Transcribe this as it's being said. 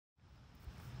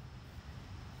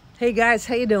Hey guys,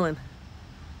 how you doing?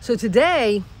 So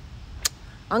today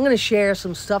I'm going to share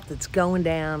some stuff that's going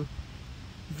down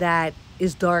that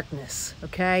is darkness,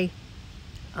 okay?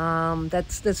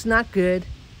 That's not good.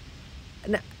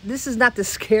 Now, this is not to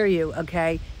scare you,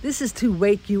 okay? This is to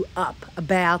wake you up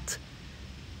about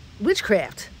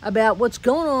witchcraft, about what's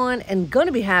going on and going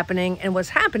to be happening and what's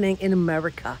happening in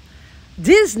America.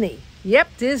 Disney,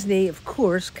 Disney, of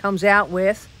course, comes out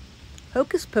with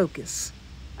Hocus Pocus,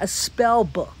 a spell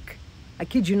book. I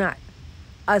kid you not.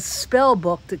 A spell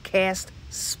book to cast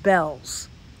spells,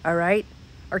 all right?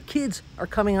 Our kids are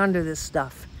coming under this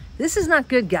stuff. This is not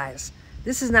good, guys.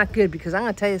 This is not good because I'm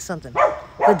going to tell you something.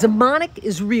 The demonic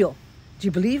is real. Do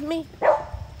you believe me?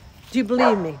 Do you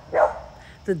believe me?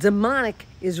 The demonic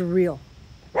is real.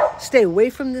 Stay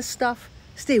away from this stuff.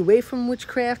 Stay away from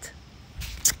witchcraft.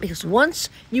 Because once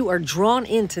you are drawn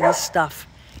into this stuff,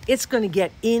 it's going to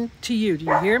get into you. Do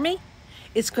you hear me?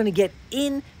 It's going to get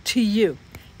into you.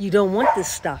 You don't want this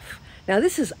stuff. Now,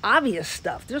 this is obvious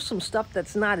stuff. There's some stuff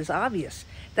that's not as obvious.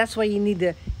 That's why you need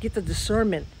to get the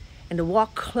discernment and to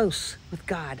walk close with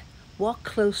God. Walk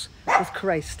close with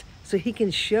Christ so he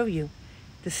can show you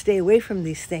to stay away from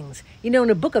these things. You know, in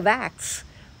the book of Acts,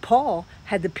 Paul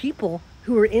had the people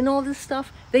who were in all this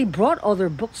stuff. They brought all their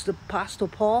books to Apostle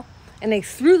Paul and they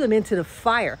threw them into the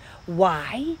fire.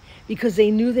 Why? Because they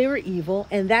knew they were evil,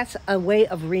 and that's a way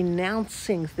of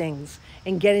renouncing things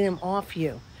and getting them off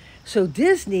you. So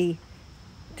Disney's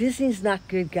not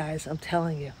good, guys, I'm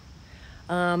telling you.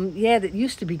 Yeah, that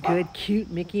used to be good, cute,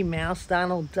 Mickey Mouse,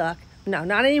 Donald Duck. No,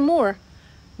 not anymore.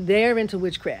 They're into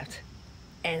witchcraft.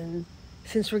 And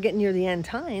since we're getting near the end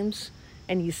times,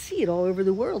 and you see it all over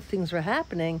the world, things are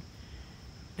happening,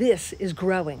 this is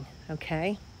growing,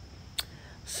 okay?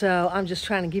 So I'm just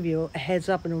trying to give you a heads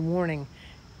up and a warning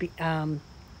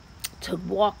to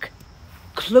walk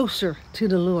closer to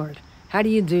the Lord. How do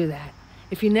you do that?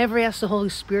 If you never ask the Holy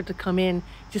Spirit to come in,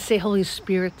 just say, Holy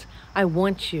Spirit, I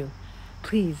want you.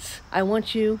 Please, I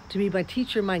want you to be my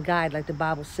teacher, my guide, like the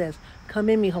Bible says. Come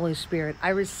in me, Holy Spirit. I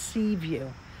receive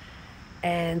you.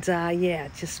 And yeah,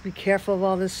 just be careful of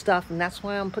all this stuff. And that's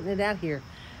why I'm putting it out here.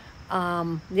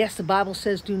 Yes, the Bible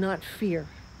says do not fear.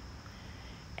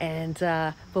 And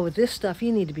but with this stuff,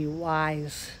 you need to be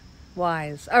wise.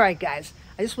 Wise. All right, guys.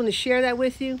 I just want to share that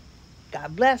with you.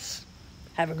 God bless.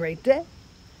 Have a great day.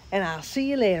 And I'll see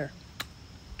you later.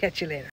 Catch you later.